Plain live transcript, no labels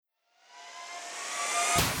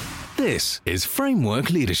This is Framework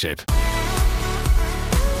Leadership.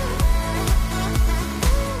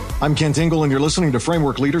 I'm Kent Ingle, and you're listening to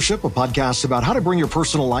Framework Leadership, a podcast about how to bring your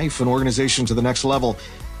personal life and organization to the next level.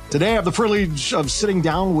 Today, I have the privilege of sitting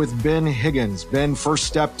down with Ben Higgins. Ben first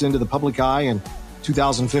stepped into the public eye in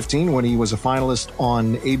 2015 when he was a finalist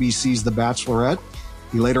on ABC's The Bachelorette.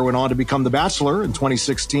 He later went on to become The Bachelor in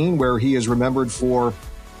 2016, where he is remembered for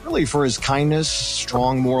his kindness,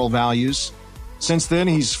 strong moral values. Since then,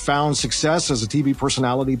 he's found success as a TV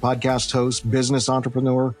personality, podcast host, business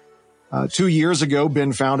entrepreneur. 2 years ago,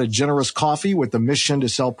 Ben founded Generous Coffee with the mission to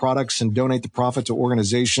sell products and donate the profit to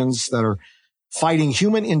organizations that are fighting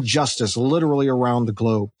human injustice literally around the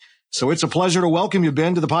globe. So it's a pleasure to welcome you,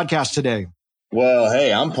 Ben, to the podcast today. Well,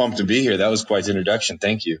 hey, I'm pumped to be here. That was quite the introduction.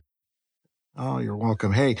 Thank you. Oh, you're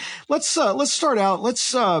welcome. Hey, let's start out.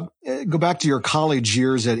 Let's go back to your college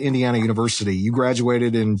years at Indiana University. You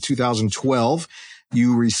graduated in 2012.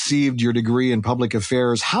 You received your degree in public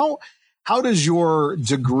affairs. How does your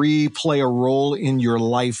degree play a role in your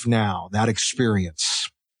life now, that experience?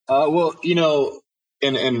 Well,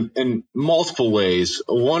 in multiple ways.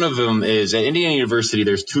 One of them is at Indiana University,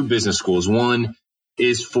 there's two business schools. One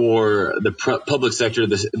is for the public sector.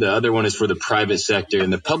 The other one is for the private sector.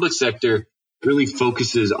 And the public sector really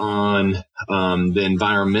focuses on the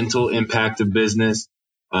environmental impact of business,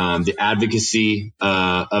 the advocacy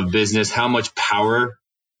of business, how much power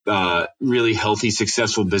really healthy,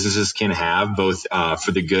 successful businesses can have, both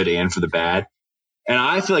for the good and for the bad. And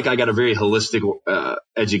I feel like I got a very holistic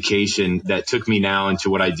education that took me now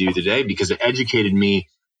into what I do today, because it educated me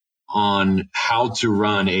on how to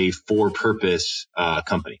run a for-purpose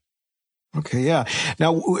company. Okay, yeah.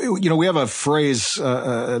 Now, we have a phrase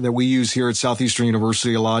that we use here at Southeastern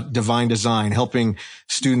University a lot, divine design, helping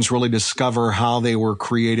students really discover how they were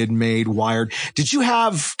created, made, wired. Did you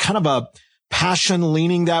have kind of a passion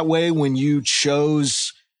leaning that way when you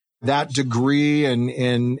chose that degree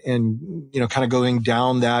and kind of going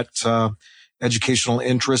down that educational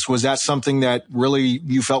interest? Was that something that really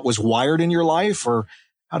you felt was wired in your life, or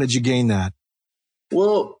how did you gain that?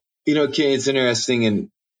 Well, Kay, it's interesting, and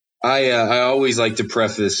I always like to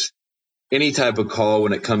preface any type of call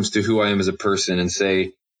when it comes to who I am as a person and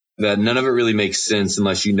say that none of it really makes sense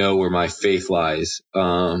unless you know where my faith lies.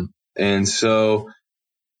 And so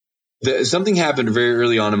something happened very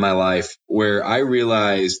early on in my life where I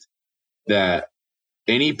realized that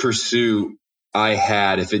any pursuit I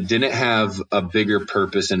had, if it didn't have a bigger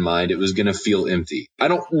purpose in mind, it was going to feel empty. I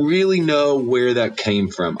don't really know where that came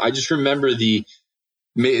from. I just remember the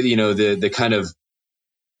kind of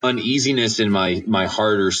uneasiness in my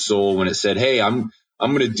heart or soul when it said, hey, I'm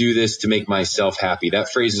going to do this to make myself happy. That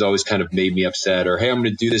phrase has always kind of made me upset. Or, hey, I'm going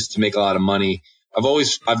to do this to make a lot of money. I've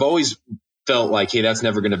always felt like, hey, that's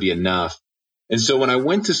never going to be enough. And so when I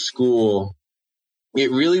went to school, it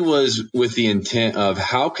really was with the intent of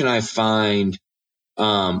how can I find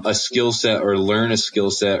a skill set or learn a skill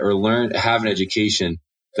set or have an education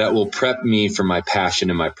that will prep me for my passion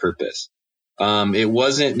and my purpose. It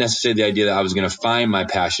wasn't necessarily the idea that I was going to find my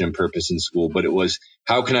passion and purpose in school, but it was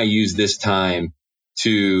how can I use this time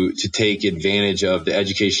to take advantage of the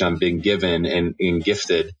education I'm being given and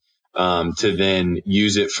gifted, to then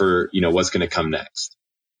use it for, what's going to come next.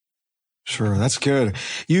 Sure. That's good.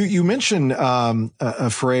 You mentioned a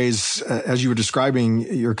phrase as you were describing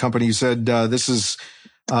your company. You said this is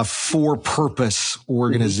a for-purpose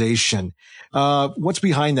organization. What's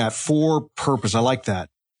behind that for purpose? I like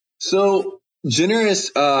that. So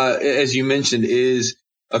Generous, as you mentioned, is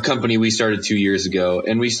a company we started 2 years ago,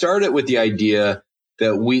 and we started with the idea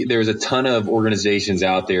that there's a ton of organizations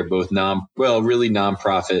out there, both really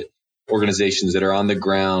nonprofit organizations that are on the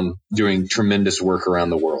ground doing tremendous work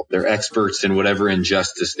around the world. They're experts in whatever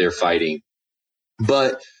injustice they're fighting.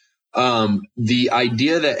 But the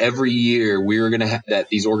idea that every year we were going to that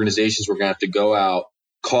these organizations were going to have to go out,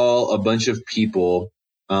 call a bunch of people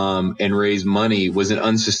and raise money was an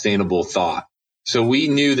unsustainable thought. So we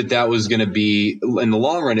knew that was going to be, in the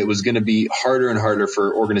long run, it was going to be harder and harder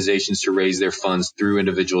for organizations to raise their funds through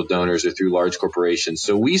individual donors or through large corporations.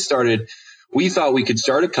 So we thought we could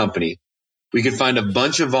start a company. We could find a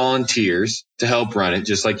bunch of volunteers to help run it,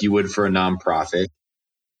 just like you would for a nonprofit.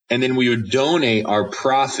 And then we would donate our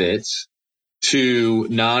profits to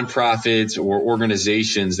nonprofits or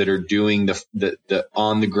organizations that are doing the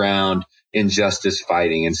on the ground injustice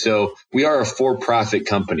fighting. And so we are a for-profit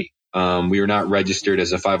company. We are not registered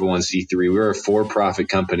as a 501c3. We're a for-profit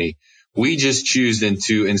company. We just choose then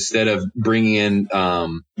to, instead of bringing in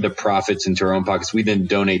the profits into our own pockets, we then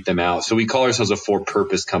donate them out. So we call ourselves a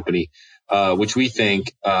for-purpose company, which we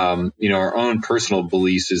think, our own personal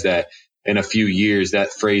beliefs is that in a few years,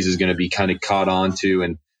 that phrase is going to be kind of caught on to,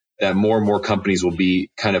 and that more and more companies will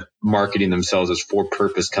be kind of marketing themselves as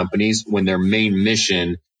for-purpose companies when their main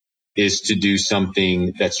mission is to do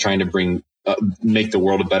something that's trying to make the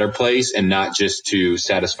world a better place and not just to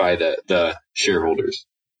satisfy the shareholders.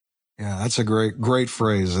 Yeah, that's a great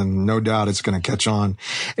phrase, and no doubt it's going to catch on.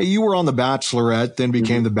 Hey, you were on The Bachelorette, then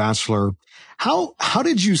became The Bachelor. How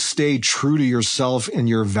did you stay true to yourself and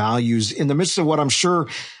your values in the midst of what I'm sure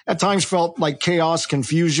at times felt like chaos,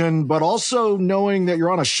 confusion, but also knowing that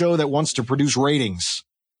you're on a show that wants to produce ratings?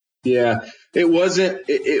 Yeah, it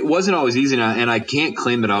wasn't always easy, and I can't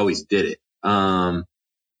claim that I always did it.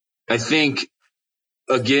 I think,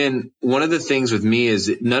 again, one of the things with me is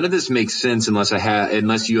that none of this makes sense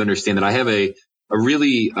unless you understand that I have a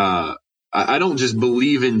really, I don't just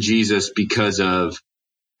believe in Jesus because of,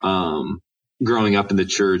 growing up in the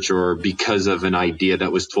church or because of an idea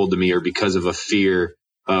that was told to me or because of a fear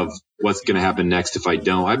of what's going to happen next if I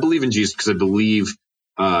don't. I believe in Jesus because I believe,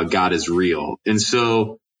 God is real. And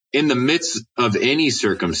so in the midst of any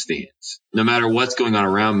circumstance, no matter what's going on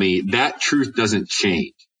around me, that truth doesn't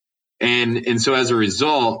change. And so as a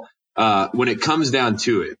result, when it comes down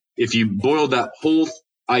to it, if you boil that whole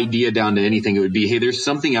idea down to anything, it would be, hey, there's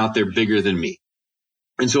something out there bigger than me.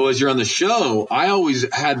 And so as you're on the show, I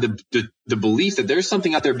always had the belief that there's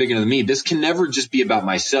something out there bigger than me. This can never just be about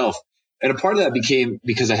myself. And a part of that became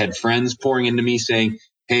because I had friends pouring into me saying,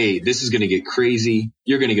 hey, this is going to get crazy.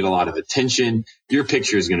 You're going to get a lot of attention. Your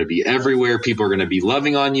picture is going to be everywhere. People are going to be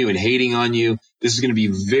loving on you and hating on you. This is going to be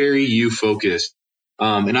very you focused.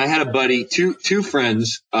 And I had a buddy, two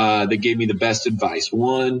friends, that gave me the best advice.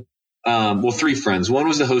 Three friends. One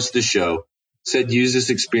was the host of the show, said, use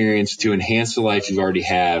this experience to enhance the life you already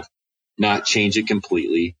have, not change it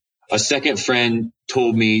completely. A second friend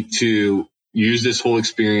told me to use this whole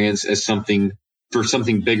experience as something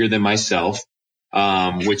bigger than myself,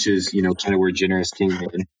 which is, kind of where Generous came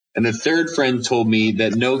in. And the third friend told me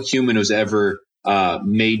that no human was ever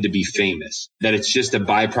made to be famous, that it's just a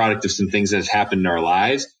byproduct of some things that have happened in our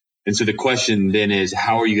lives. And so the question then is,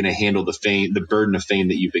 how are you going to handle the burden of fame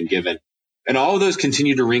that you've been given? And all of those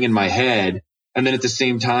continue to ring in my head. And then at the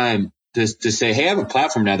same time to say, hey, I have a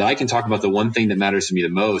platform now that I can talk about the one thing that matters to me the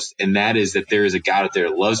most. And that is that there is a God out there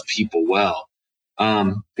that loves people well.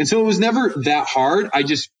 And so it was never that hard.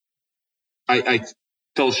 I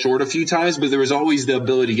fell short a few times, but there was always the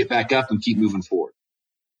ability to get back up and keep moving forward.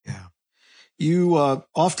 Yeah. You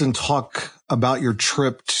often talk about your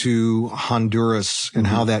trip to Honduras and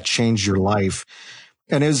how that changed your life.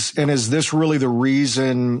 And is this really the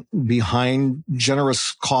reason behind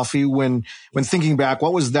Generous Coffee? When thinking back,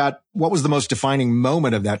 what was the most defining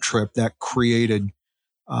moment of that trip that created,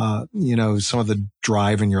 some of the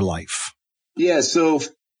drive in your life? Yeah. So,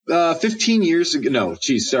 15 years ago,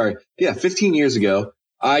 15 years ago,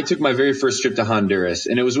 I took my very first trip to Honduras,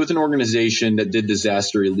 and it was with an organization that did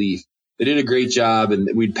disaster relief. They did a great job, and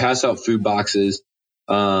we'd pass out food boxes.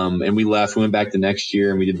 And we left, we went back the next year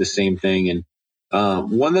and we did the same thing. And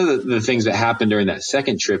one of the things that happened during that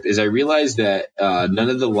second trip is I realized that none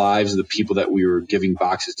of the lives of the people that we were giving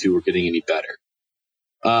boxes to were getting any better.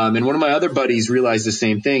 And one of my other buddies realized the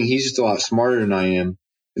same thing. He's just a lot smarter than I am.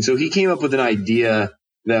 And so he came up with an idea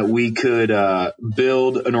that we could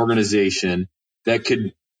build an organization that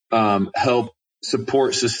could help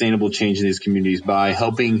support sustainable change in these communities by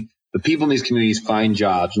helping the people in these communities find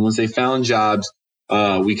jobs. And once they found jobs,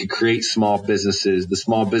 we could create small businesses. The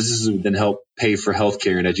small businesses would then help pay for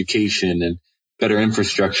healthcare and education and better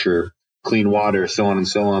infrastructure, clean water, so on and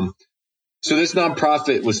so on. So this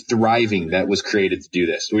nonprofit was thriving that was created to do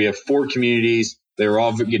this. So we have 4 communities. They're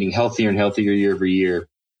all getting healthier and healthier year over year.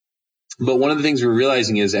 But one of the things we're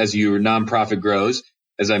realizing is as your nonprofit grows,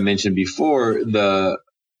 as I mentioned before, the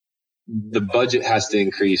budget has to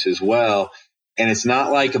increase as well. And it's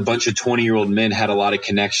not like a bunch of 20-year-old men had a lot of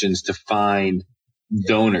connections to find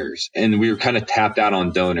donors. And we were kind of tapped out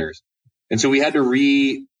on donors. And so we had to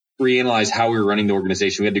reanalyze how we were running the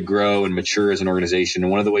organization. We had to grow and mature as an organization.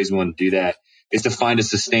 And one of the ways we want to do that is to find a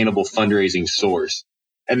sustainable fundraising source.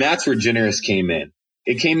 And that's where Generous came in.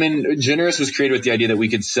 Generous was created with the idea that we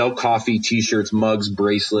could sell coffee, t-shirts, mugs,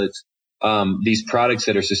 bracelets, these products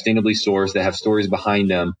that are sustainably sourced, that have stories behind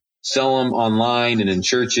them, sell them online and in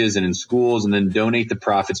churches and in schools, and then donate the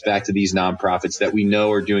profits back to these nonprofits that we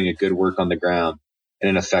know are doing a good work on the ground in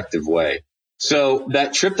an effective way. So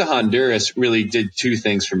that trip to Honduras really did 2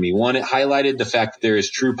 things for me. One, it highlighted the fact that there is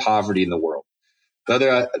true poverty in the world.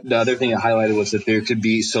 The other thing it highlighted was that there could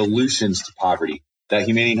be solutions to poverty. That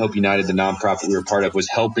Humanity and Hope United, the nonprofit we were part of, was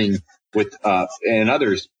helping with, and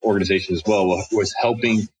others organizations as well, was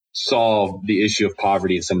helping solve the issue of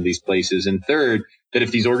poverty in some of these places. And third, that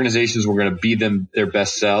if these organizations were going to be their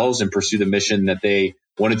best selves and pursue the mission that they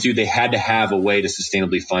wanted to, they had to have a way to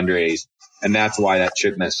sustainably fundraise. And that's why that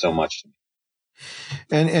trip meant so much to me.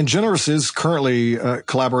 And Generous is currently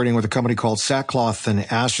collaborating with a company called Sackcloth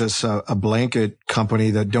and Ashes, a blanket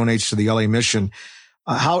company that donates to the LA Mission.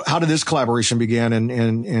 How did this collaboration begin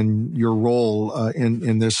and your role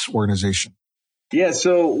in this organization? Yeah,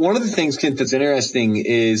 so one of the things, Kent, that's interesting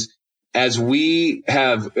is as we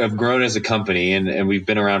have grown as a company and we've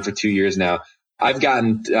been around for 2 years now, I've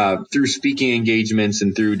gotten through speaking engagements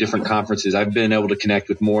and through different conferences, I've been able to connect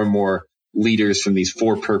with more and more leaders from these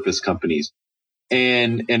for-purpose companies.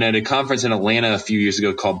 And at a conference in Atlanta a few years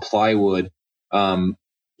ago called Plywood,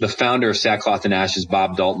 the founder of Sackcloth and Ashes,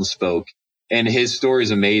 Bob Dalton, spoke. And his story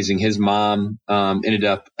is amazing. His mom ended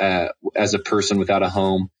up as a person without a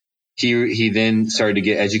home. He then started to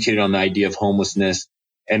get educated on the idea of homelessness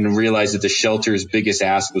and realized that the shelter's biggest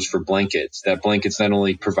ask was for blankets, that blankets not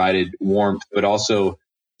only provided warmth, but also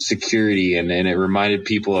security. And it reminded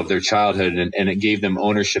people of their childhood and it gave them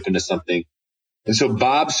ownership into something. And so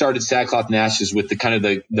Bob started Sackcloth and Ashes with the kind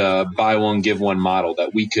of the buy one, give one model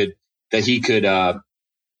that he could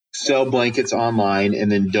sell blankets online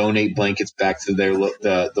and then donate blankets back to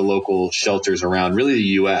the local shelters around really the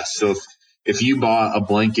U.S. So if you bought a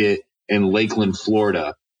blanket in Lakeland,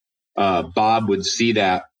 Florida, Bob would see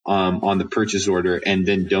that on the purchase order and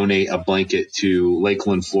then donate a blanket to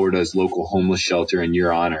Lakeland, Florida's local homeless shelter in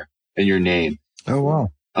your honor, in your name. Oh, wow.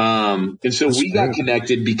 And so we got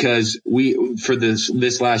connected because for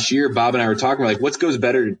this last year, Bob and I were talking like, what goes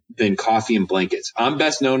better than coffee and blankets? I'm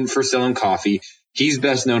best known for selling coffee. He's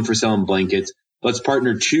best known for selling blankets. Let's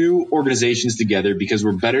partner two organizations together because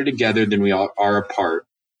we're better together than we are apart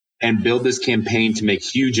and build this campaign to make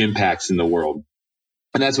huge impacts in the world.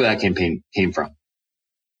 And that's where that campaign came from.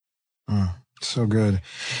 So good.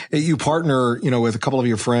 You partner, with a couple of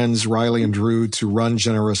your friends, Riley and Drew, to run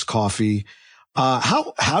Generous Coffee.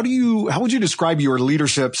 How would you describe your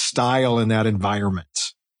leadership style in that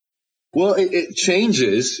environment? Well, it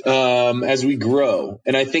changes, as we grow.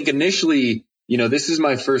 And I think initially, this is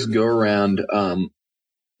my first go around,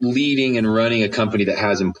 leading and running a company that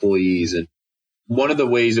has employees. And one of the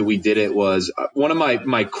ways that we did it was one of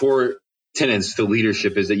my core tenets to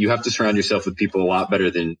leadership is that you have to surround yourself with people a lot better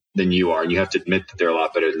than you are. And you have to admit that they're a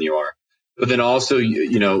lot better than you are. But then also,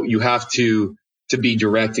 you have to be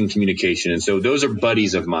direct in communication. And so those are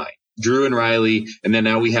buddies of mine, Drew and Riley. And then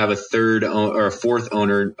now we have a fourth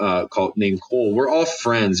owner, named Cole. We're all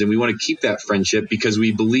friends and we want to keep that friendship because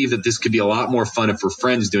we believe that this could be a lot more fun if we're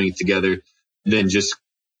friends doing it together than just,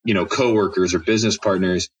 coworkers or business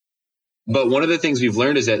partners. But one of the things we've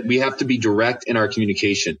learned is that we have to be direct in our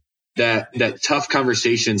communication, that tough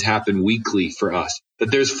conversations happen weekly for us,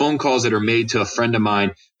 that there's phone calls that are made to a friend of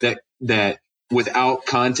mine that without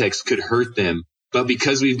context could hurt them. But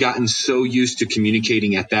because we've gotten so used to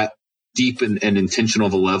communicating at that deep and intentional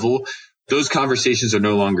of a level, those conversations are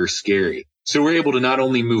no longer scary. So we're able to not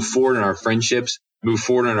only move forward in our friendships, move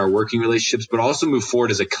forward in our working relationships, but also move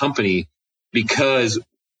forward as a company because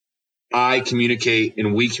I communicate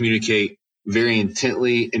and we communicate very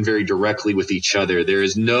intently and very directly with each other. There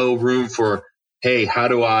is no room for, hey, how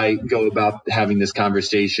do I go about having this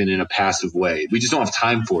conversation in a passive way? We just don't have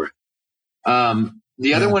time for it.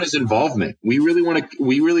 The other one is involvement. We really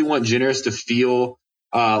want Generous to feel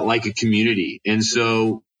like a community. And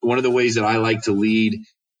so one of the ways that I like to lead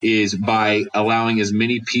is by allowing as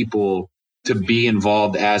many people to be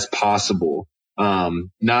involved as possible.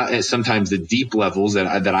 Not at sometimes the deep levels that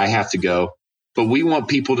I have to go, but we want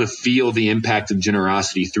people to feel the impact of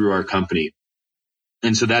generosity through our company.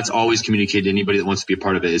 And so that's always communicated to anybody that wants to be a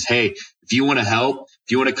part of it is, hey, if you want to help,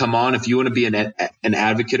 if you want to come on, if you want to be an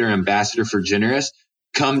advocate or ambassador for Generous,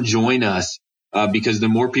 come join us, because the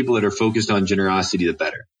more people that are focused on generosity, the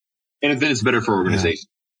better. And then it's better for organizations.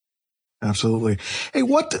 Yeah, absolutely. Hey,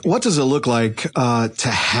 what does it look like to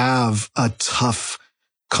have a tough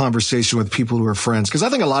conversation with people who are friends? Because I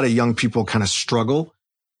think a lot of young people kind of struggle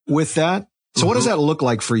with that. So what does that look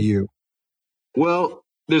like for you? Well,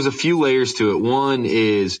 there's a few layers to it. One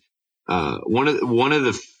is one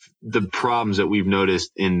of the problems that we've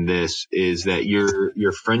noticed in this is that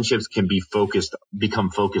your friendships can become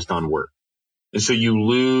focused on work. And so you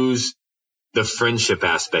lose the friendship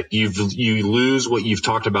aspect. You lose what you've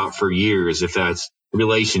talked about for years, if that's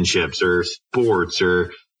relationships or sports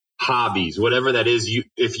or hobbies, whatever that is.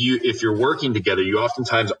 If you're working together, you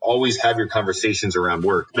oftentimes always have your conversations around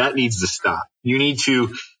work. That needs to stop. You need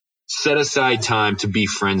to set aside time to be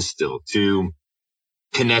friends still, to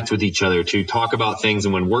connect with each other, to talk about things.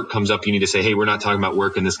 And when work comes up, you need to say, hey, we're not talking about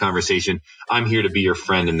work in this conversation. I'm here to be your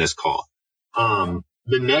friend in this call.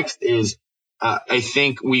 The next is, I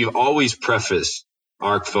think we've always prefaced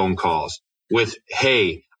our phone calls with,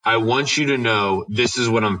 hey, I want you to know this is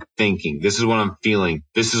what I'm thinking. This is what I'm feeling.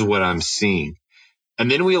 This is what I'm seeing. And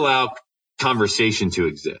then we allow conversation to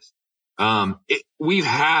exist. We've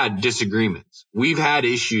had disagreements. We've had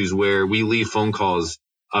issues where we leave phone calls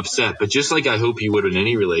upset, but just like I hope you would in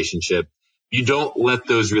any relationship, you don't let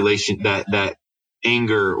those that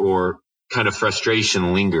anger or kind of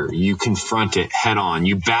frustration linger. You confront it head on.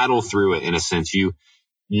 You battle through it in a sense. You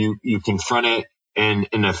confront it in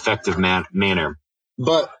an effective manner.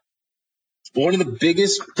 But one of the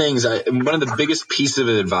biggest pieces of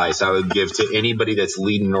advice I would give to anybody that's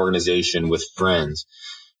leading an organization with friends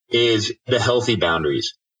is the healthy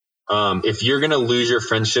boundaries. If you're going to lose your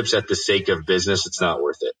friendships at the sake of business, it's not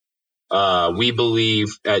worth it. We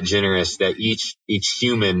believe at Generous that each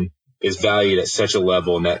human is valued at such a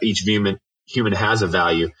level, and that each human has a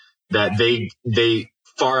value that they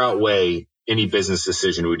far outweigh any business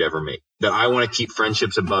decision we'd ever make. That I want to keep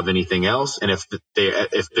friendships above anything else. And if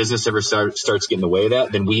business ever starts getting in the way of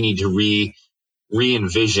that, then we need to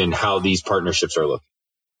re-envision how these partnerships are looking.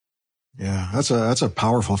 Yeah, that's a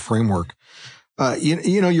powerful framework.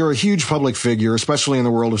 You know, you're a huge public figure, especially in the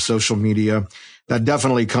world of social media. That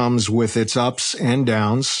definitely comes with its ups and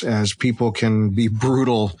downs, as people can be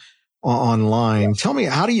brutal online. Tell me,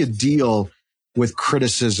 how do you deal with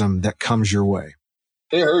criticism that comes your way?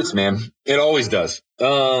 It hurts, man. It always does.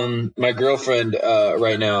 My girlfriend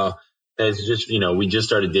right now has just, we just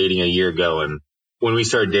started dating a year ago, and when we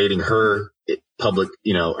started dating, her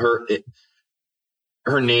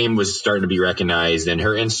name was starting to be recognized, and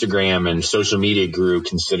her Instagram and social media grew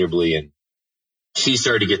considerably, and she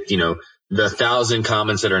started to get, the 1,000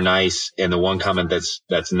 comments that are nice and the one comment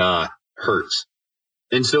that's not hurts.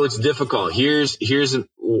 And so it's difficult. Here's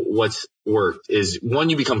what's worked is, one,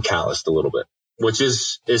 you become calloused a little bit, which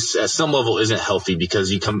is at some level isn't healthy, because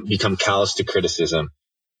you become callous to criticism.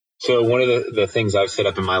 So one of the things I've set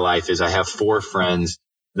up in my life is I have 4 friends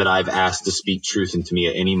that I've asked to speak truth into me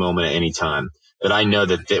at any moment, at any time. That I know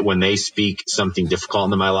that when they speak something difficult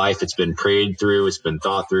into my life, it's been prayed through, it's been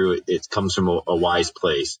thought through, it comes from a wise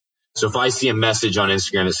place. So if I see a message on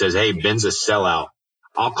Instagram that says, hey, Ben's a sellout,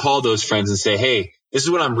 I'll call those friends and say, hey, this is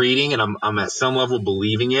what I'm reading, and I'm at some level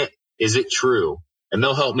believing it. Is it true? And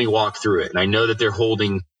they'll help me walk through it. And I know that they're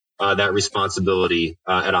holding that responsibility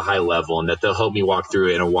at a high level, and that they'll help me walk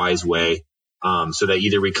through it in a wise way, so that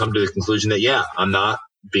either we come to the conclusion that, yeah, I'm not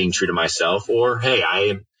being true to myself, or, hey,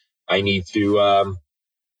 I need to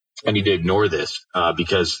ignore this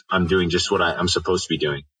because I'm doing just what I'm supposed to be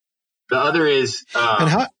doing. The other is,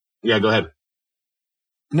 yeah, go ahead.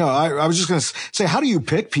 No, I was just going to say, how do you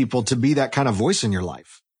pick people to be that kind of voice in your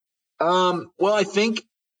life? Well, I think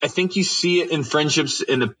you see it in friendships.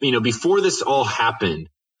 Before this all happened,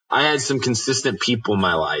 I had some consistent people in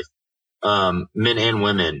my life, men and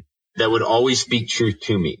women, that would always speak truth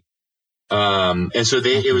to me. And so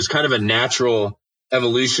it was kind of a natural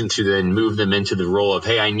evolution to then move them into the role of,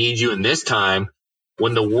 hey, I need you in this time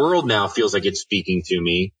when the world now feels like it's speaking to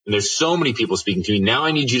me, and there's so many people speaking to me. Now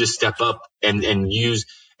I need you to step up and use,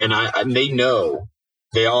 and they know,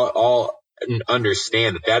 they all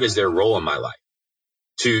understand that is their role in my life,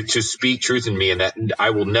 to speak truth in me, and that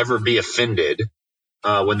I will never be offended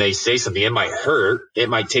when they say something. It might hurt, it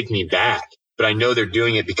might take me back, but I know they're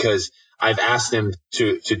doing it because I've asked them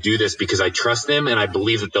to do this, because I trust them and I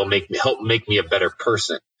believe that they'll help make me a better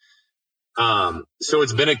person. So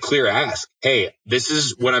it's been a clear ask. Hey, this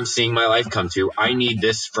is what I'm seeing my life come to. I need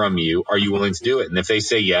this from you. Are you willing to do it? And if they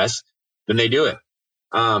say yes, then they do it.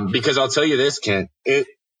 Because I'll tell you this, Kent, the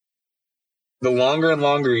longer and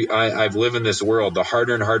longer I've lived in this world, the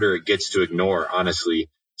harder and harder it gets to ignore, honestly,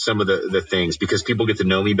 some of the things, because people get to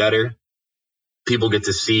know me better. People get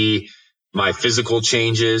to see my physical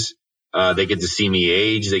changes. They get to see me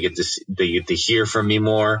age. They get to hear from me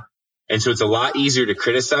more. And so it's a lot easier to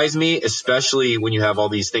criticize me, especially when you have all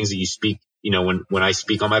these things that you speak, when I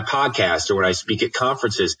speak on my podcast or when I speak at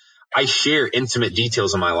conferences, I share intimate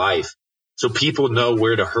details of my life. So people know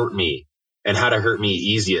where to hurt me and how to hurt me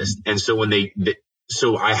easiest. And so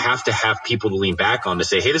so I have to have people to lean back on to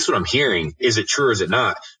say, hey, this is what I'm hearing. Is it true or is it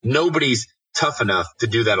not? Nobody's tough enough to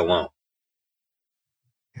do that alone.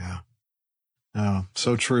 Yeah. No,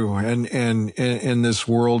 so true. And in this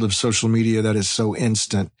world of social media that is so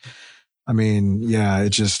instant, I mean, yeah,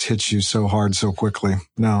 it just hits you so hard so quickly.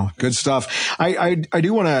 No, good stuff. I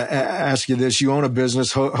do want to ask you this. You own a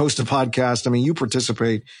business, host a podcast. I mean, you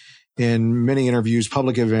participate in many interviews,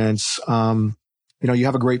 public events. you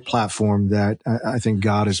have a great platform that I think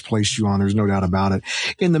God has placed you on. There's no doubt about it.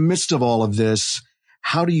 In the midst of all of this,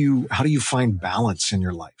 how do you find balance in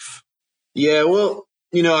your life? Yeah, well,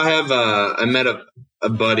 I met a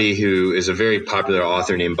buddy who is a very popular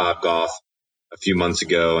author named Bob Goff a few months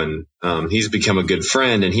ago, and he's become a good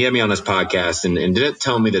friend, and he had me on his podcast and didn't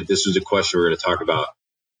tell me that this was a question we were going to talk about.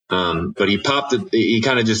 But he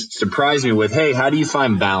kind of just surprised me with, hey, how do you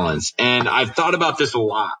find balance? And I've thought about this a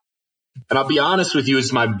lot. And I'll be honest with you,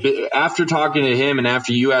 after talking to him and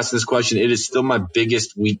after you asked this question, it is still my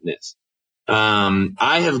biggest weakness.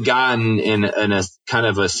 I have gotten in a kind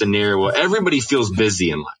of a scenario where everybody feels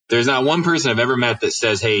busy in life. There's not one person I've ever met that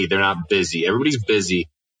says, hey, they're not busy. Everybody's busy.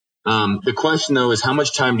 The question though is, how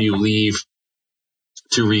much time do you leave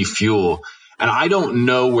to refuel? And I don't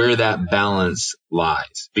know where that balance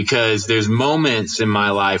lies, because there's moments in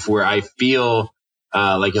my life where I feel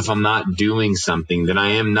like if I'm not doing something, then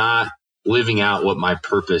I am not living out what my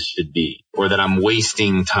purpose should be, or that I'm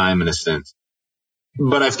wasting time in a sense.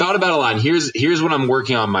 But I've thought about a lot. Here's what I'm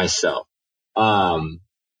working on myself. I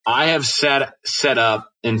have set up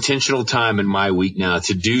intentional time in my week now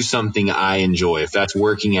to do something I enjoy. If that's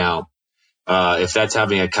working out, if that's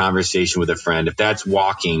having a conversation with a friend, if that's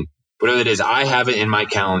walking, whatever it is, I have it in my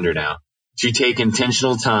calendar now to take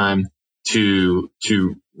intentional time to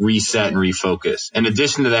reset and refocus. In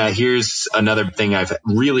addition to that, here's another thing that's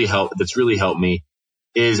really helped me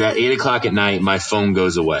is at 8:00 at night, my phone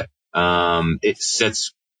goes away. It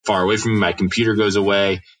sits far away from me. My computer goes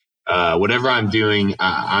away. Whatever I'm doing,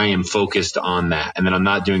 I am focused on that. And then I'm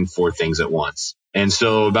not doing 4 things at once. And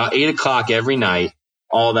so about 8:00 every night,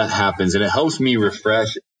 all that happens, and it helps me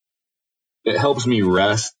refresh. It helps me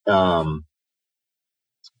rest. But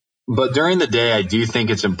during the day, I do think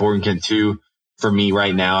it's important too. For me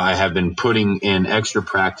right now, I have been putting in extra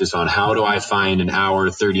practice on how do I find an hour,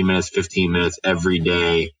 30 minutes, 15 minutes every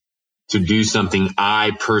day to do something I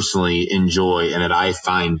personally enjoy and that I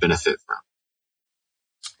find benefit from.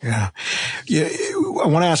 Yeah. I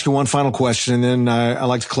want to ask you one final question, and then I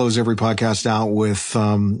like to close every podcast out with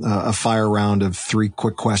a fire round of 3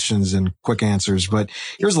 quick questions and quick answers. But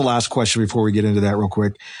here's the last question before we get into that real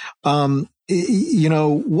quick.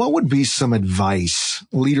 What would be some advice,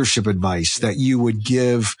 leadership advice, that you would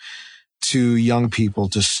give to young people,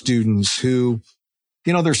 to students who,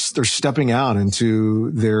 they're stepping out into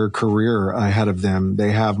their career ahead of them.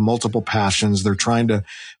 They have multiple passions. They're trying to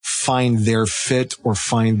find their fit or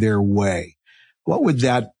find their way. What would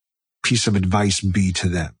that piece of advice be to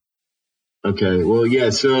them? Okay. Well, yeah.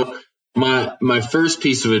 So my first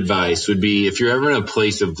piece of advice would be, if you're ever in a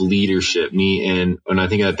place of leadership, and when I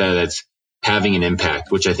think about that, that's having an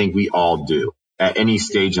impact, which I think we all do. At any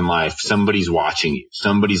stage in life, somebody's watching you,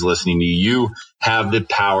 somebody's listening to you. You have the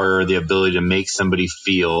power or the ability to make somebody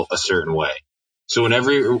feel a certain way. So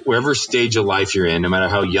wherever stage of life you're in, no matter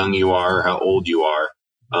how young you are or how old you are,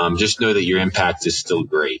 just know that your impact is still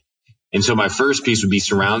great. And so my first piece would be,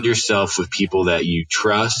 surround yourself with people that you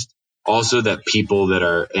trust. Also that people that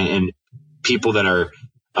are,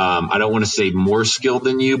 I don't want to say more skilled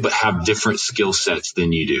than you, but have different skill sets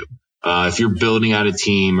than you do. If you're building out a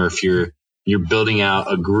team, or if you're building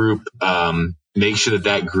out a group, make sure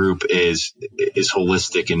that group is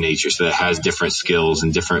holistic in nature, so that it has different skills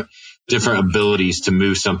and different abilities to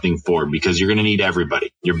move something forward, because you're going to need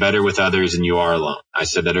everybody. You're better with others than you are alone. I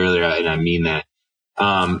said that earlier, and I mean that.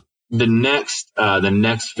 The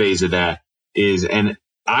next phase of that is, and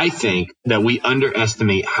I think that we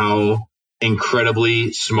underestimate how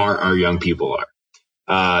incredibly smart our young people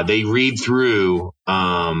are. They read through,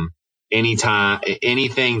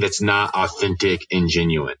 anything that's not authentic and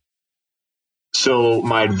genuine. So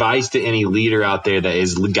my advice to any leader out there that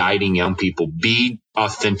is guiding young people, be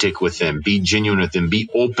authentic with them, be genuine with them, be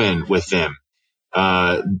open with them.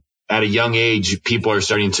 At a young age, people are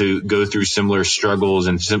starting to go through similar struggles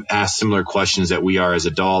and ask similar questions that we are as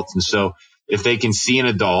adults. And so if they can see an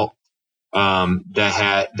adult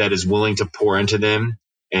that is willing to pour into them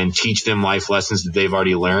and teach them life lessons that they've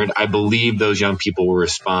already learned, I believe those young people will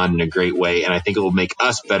respond in a great way. And I think it will make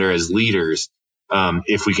us better as leaders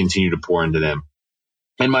if we continue to pour into them.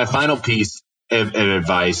 And my final piece of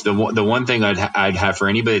advice, the one thing I'd have for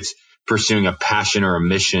anybody that's pursuing a passion or a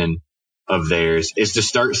mission of theirs, is to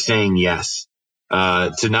start saying yes,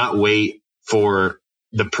 to not wait for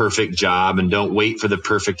the perfect job, and don't wait for the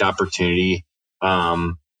perfect opportunity.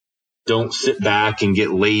 Don't sit back and get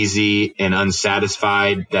lazy and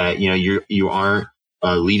unsatisfied that, you aren't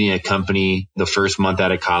leading a company the first month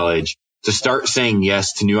out of college. To start saying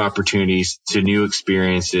yes to new opportunities, to new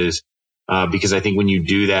experiences, because I think when you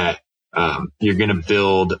do that, you're going to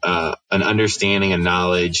build an understanding, a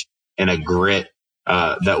knowledge, and a grit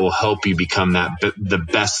that will help you become the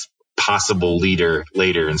best possible leader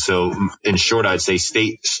later. And so in short, I'd say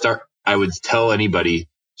I would tell anybody,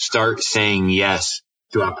 start saying yes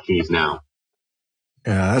to opportunities now.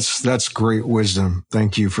 Yeah, that's great wisdom.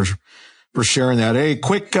 Thank you for sharing that. Hey,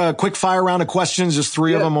 quick fire round of questions. Just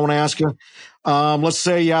three of them I want to ask you. Let's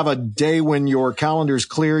say you have a day when your calendar's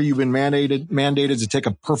clear. You've been mandated to take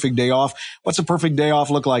a perfect day off. What's a perfect day off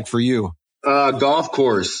look like for you? Golf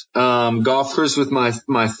course with my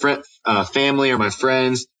friend, family or my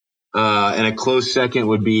friends. And a close second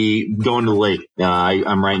would be going to the lake.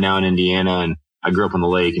 I'm right now in Indiana and I grew up on the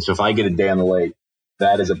lake. And so if I get a day on the lake,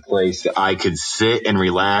 that is a place that I could sit and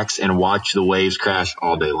relax and watch the waves crash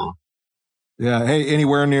all day long. Yeah. Hey,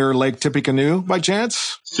 anywhere near Lake Tippecanoe by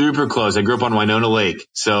chance? Super close. I grew up on Winona Lake.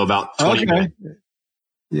 So about 20 minutes.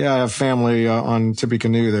 Yeah. I have family on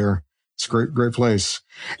Tippecanoe there. It's a great place.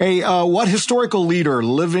 Hey, what historical leader,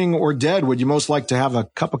 living or dead, would you most like to have a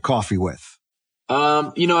cup of coffee with?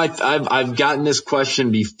 I've gotten this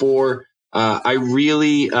question before.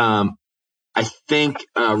 I think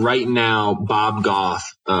right now Bob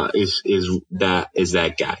Goff is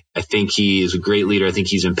that guy. I think he is a great leader. I think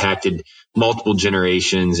he's impacted multiple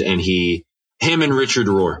generations, and him and Richard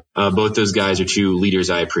Rohr, both those guys are two leaders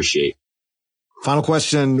I appreciate. Final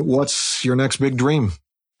question: what's your next big dream?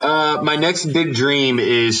 My next big dream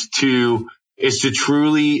is to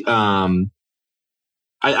truly.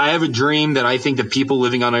 I have a dream that I think that people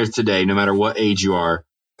living on Earth today, no matter what age you are,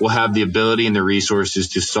 will have the ability and the resources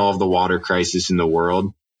to solve the water crisis in the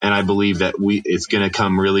world. And I believe that it's going to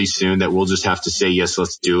come really soon, that we'll just have to say, yes,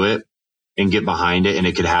 let's do it and get behind it. And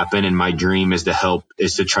it could happen. And my dream is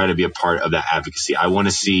to try to be a part of that advocacy. I want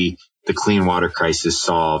to see the clean water crisis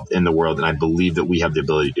solved in the world. And I believe that we have the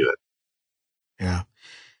ability to do it. Yeah.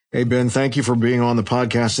 Hey, Ben, thank you for being on the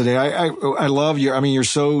podcast today. I love you. I mean, you're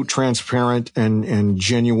so transparent and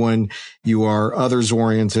genuine. You are others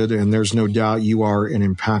oriented, and there's no doubt you are an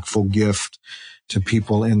impactful gift to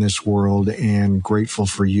people in this world, and grateful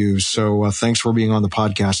for you. So thanks for being on the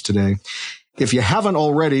podcast today. If you haven't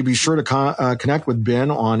already, be sure to connect with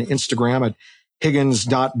Ben on Instagram at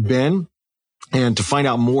Higgins.Ben. And to find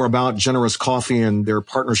out more about Generous Coffee and their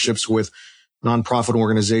partnerships with nonprofit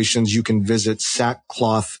organizations, you can visit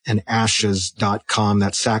sackclothandashes.com.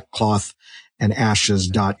 That's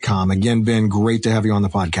sackclothandashes.com. Again, Ben, great to have you on the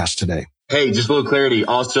podcast today. Hey, just a little clarity.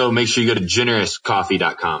 Also, make sure you go to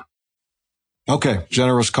generouscoffee.com. Okay,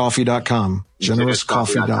 generouscoffee.com.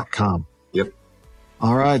 Generouscoffee.com. Yep.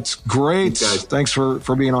 All right, great. Thanks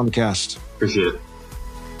for being on the cast. Appreciate it.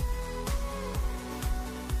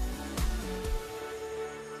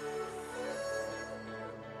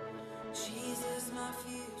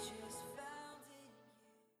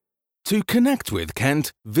 To connect with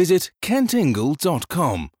Kent, visit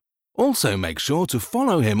kentingle.com. Also make sure to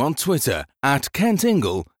follow him on Twitter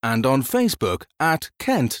 @KentIngle and on Facebook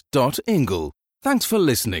 @kent.ingle. Thanks for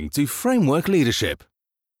listening to Framework Leadership.